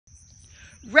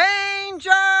Ranger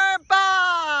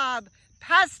Bob,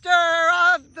 pastor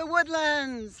of the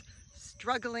woodlands,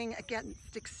 struggling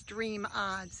against extreme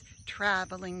odds,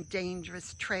 traveling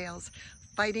dangerous trails,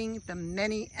 fighting the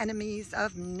many enemies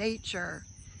of nature.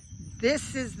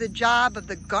 This is the job of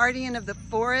the guardian of the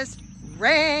forest,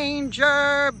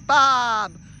 Ranger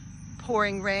Bob.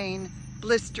 Pouring rain,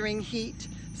 blistering heat,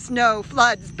 snow,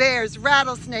 floods, bears,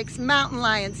 rattlesnakes, mountain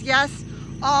lions. Yes,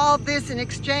 all this in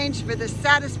exchange for the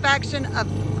satisfaction of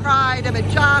pride of a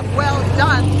job well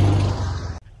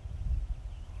done.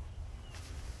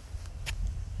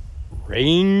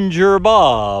 Ranger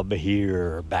Bob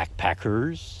here,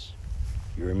 backpackers.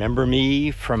 You remember me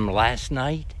from last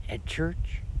night at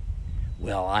church?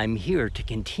 Well, I'm here to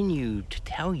continue to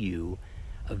tell you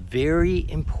a very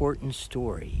important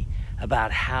story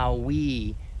about how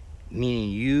we,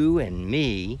 meaning you and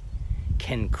me,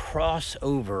 can cross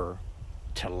over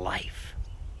to life.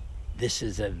 This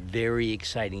is a very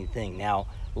exciting thing. Now,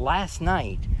 last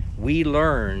night we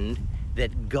learned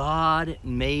that God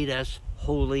made us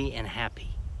holy and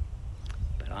happy.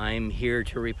 But I'm here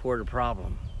to report a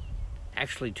problem.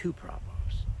 Actually, two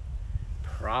problems.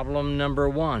 Problem number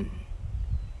one,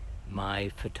 my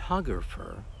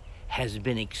photographer has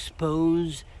been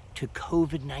exposed to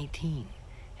COVID-19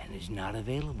 and is not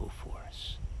available for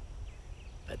us.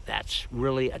 But that's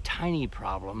really a tiny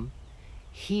problem.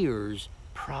 Here's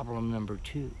problem number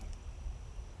two.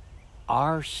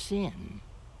 Our sin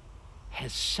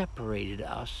has separated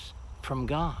us from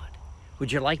God.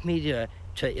 Would you like me to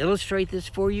illustrate this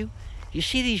for you? You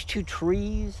see these two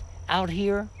trees out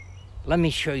here? Let me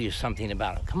show you something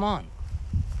about it. Come on.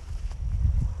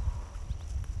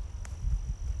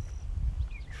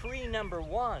 Tree number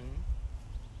one,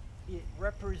 it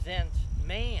represents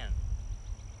man.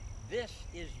 This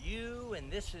is you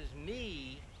and this is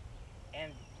me,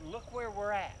 and look where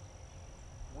we're at.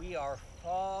 We are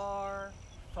far,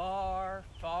 far,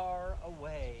 far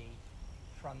away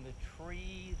from the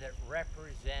tree that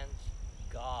represents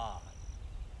God.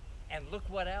 And look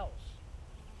what else.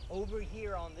 Over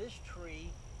here on this tree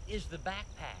is the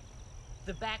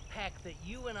backpack that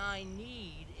you and I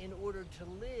need in order to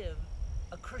live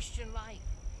a Christian life,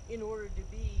 in order to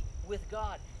be with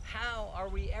God. How are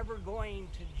we ever going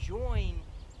to join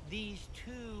these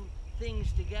two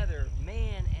things together,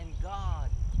 man and God?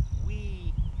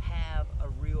 We have a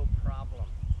real problem.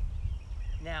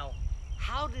 Now,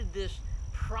 how did this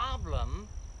problem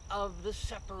of the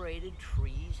separated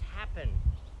trees happen?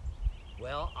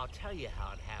 Well, I'll tell you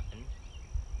how it happened.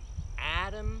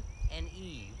 Adam and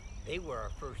Eve, they were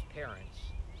our first parents.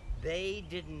 They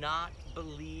did not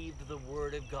believe the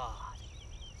word of God.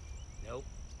 Nope.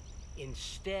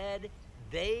 Instead,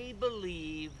 they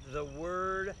believed the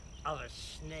word of a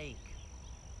snake.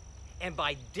 And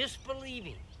by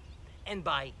disbelieving and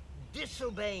by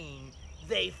disobeying,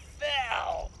 they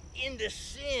fell into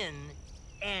sin,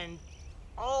 and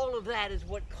all of that is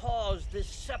what caused this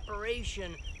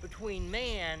separation between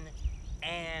man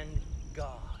and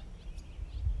God.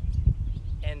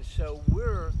 And so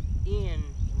we're in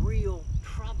real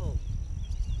trouble.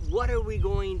 What are we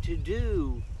going to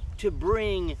do to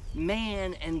bring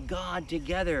man and God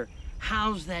together?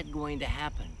 How's that going to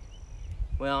happen?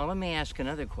 Well, let me ask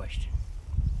another question.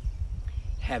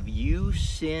 Have you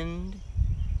sinned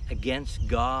against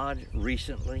God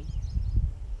recently?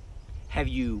 Have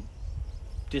you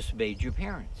disobeyed your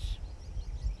parents?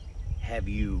 Have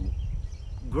you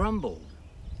grumbled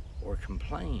or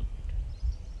complained?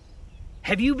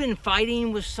 Have you been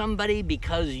fighting with somebody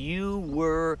because you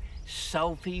were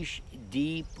selfish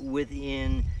deep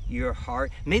within your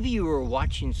heart? Maybe you were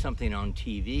watching something on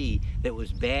TV that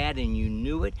was bad and you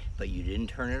knew it, but you didn't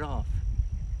turn it off.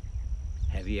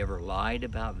 Have you ever lied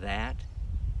about that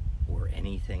or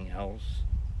anything else?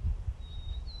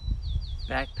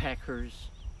 Backpackers,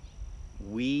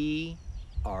 we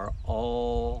are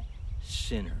all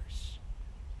sinners,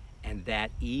 and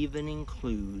that even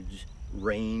includes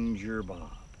Ranger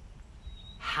Bob.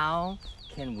 How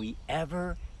can we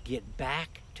ever get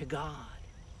back to God?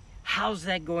 How's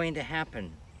that going to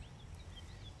happen?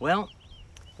 Well,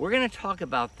 we're going to talk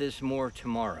about this more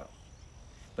tomorrow.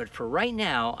 But for right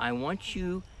now, I want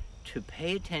you to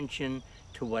pay attention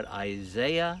to what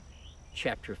Isaiah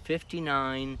chapter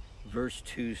 59 verse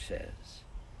 2 says.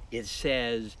 It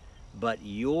says, "But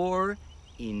your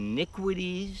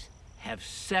iniquities have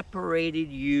separated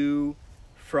you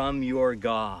from your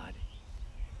God.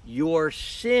 Your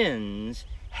sins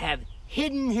have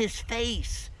hidden his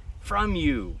face from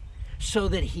you, so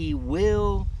that he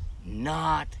will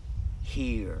not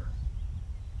hear."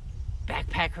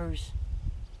 Backpackers,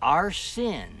 our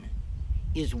sin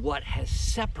is what has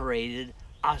separated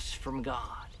us from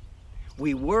God.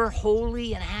 We were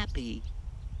holy and happy,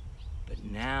 but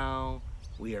now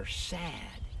we are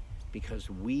sad because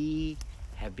we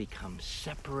have become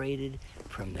separated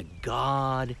from the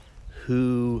God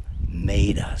who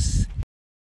made us.